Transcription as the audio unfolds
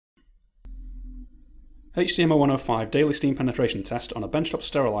HTM01-05 daily steam penetration test on a benchtop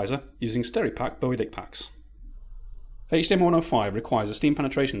steriliser using Steripack Bowie Dick packs. HTM01-05 requires a steam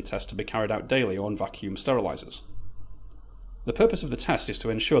penetration test to be carried out daily on vacuum sterilisers. The purpose of the test is to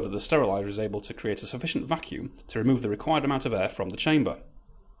ensure that the steriliser is able to create a sufficient vacuum to remove the required amount of air from the chamber.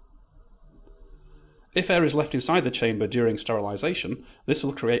 If air is left inside the chamber during sterilisation, this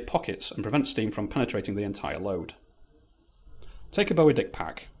will create pockets and prevent steam from penetrating the entire load. Take a Bowie Dick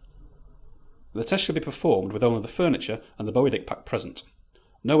pack. The test should be performed with only the furniture and the Bowie Dick pack present.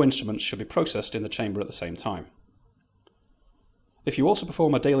 No instruments should be processed in the chamber at the same time. If you also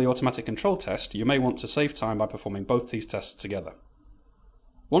perform a daily automatic control test, you may want to save time by performing both these tests together.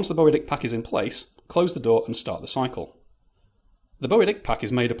 Once the Bowie Dick pack is in place, close the door and start the cycle. The Bowie Dick pack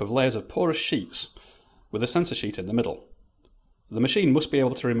is made up of layers of porous sheets with a sensor sheet in the middle. The machine must be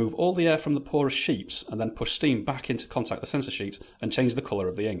able to remove all the air from the porous sheets and then push steam back into contact the sensor sheet and change the colour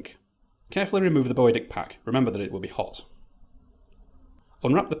of the ink. Carefully remove the Bowie Dick pack, remember that it will be hot.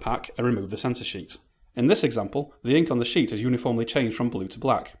 Unwrap the pack and remove the sensor sheet. In this example, the ink on the sheet has uniformly changed from blue to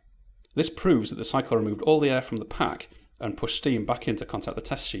black. This proves that the cycler removed all the air from the pack and pushed steam back in to contact the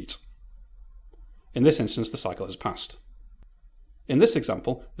test sheet. In this instance, the cycle has passed. In this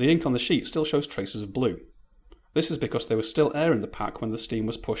example, the ink on the sheet still shows traces of blue. This is because there was still air in the pack when the steam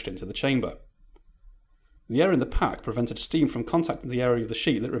was pushed into the chamber. The air in the pack prevented steam from contacting the area of the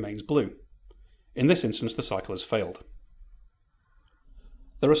sheet that remains blue. In this instance, the cycle has failed.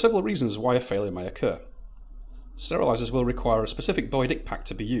 There are several reasons why a failure may occur. Sterilisers will require a specific Bowie Dick pack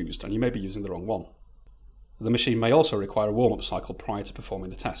to be used, and you may be using the wrong one. The machine may also require a warm-up cycle prior to performing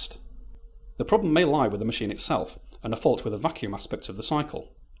the test. The problem may lie with the machine itself, and a fault with the vacuum aspect of the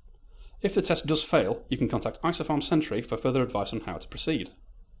cycle. If the test does fail, you can contact Isofarm Sentry for further advice on how to proceed.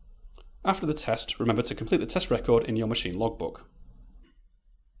 After the test, remember to complete the test record in your machine logbook.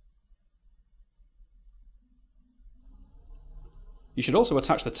 You should also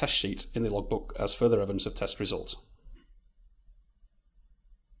attach the test sheet in the logbook as further evidence of test results.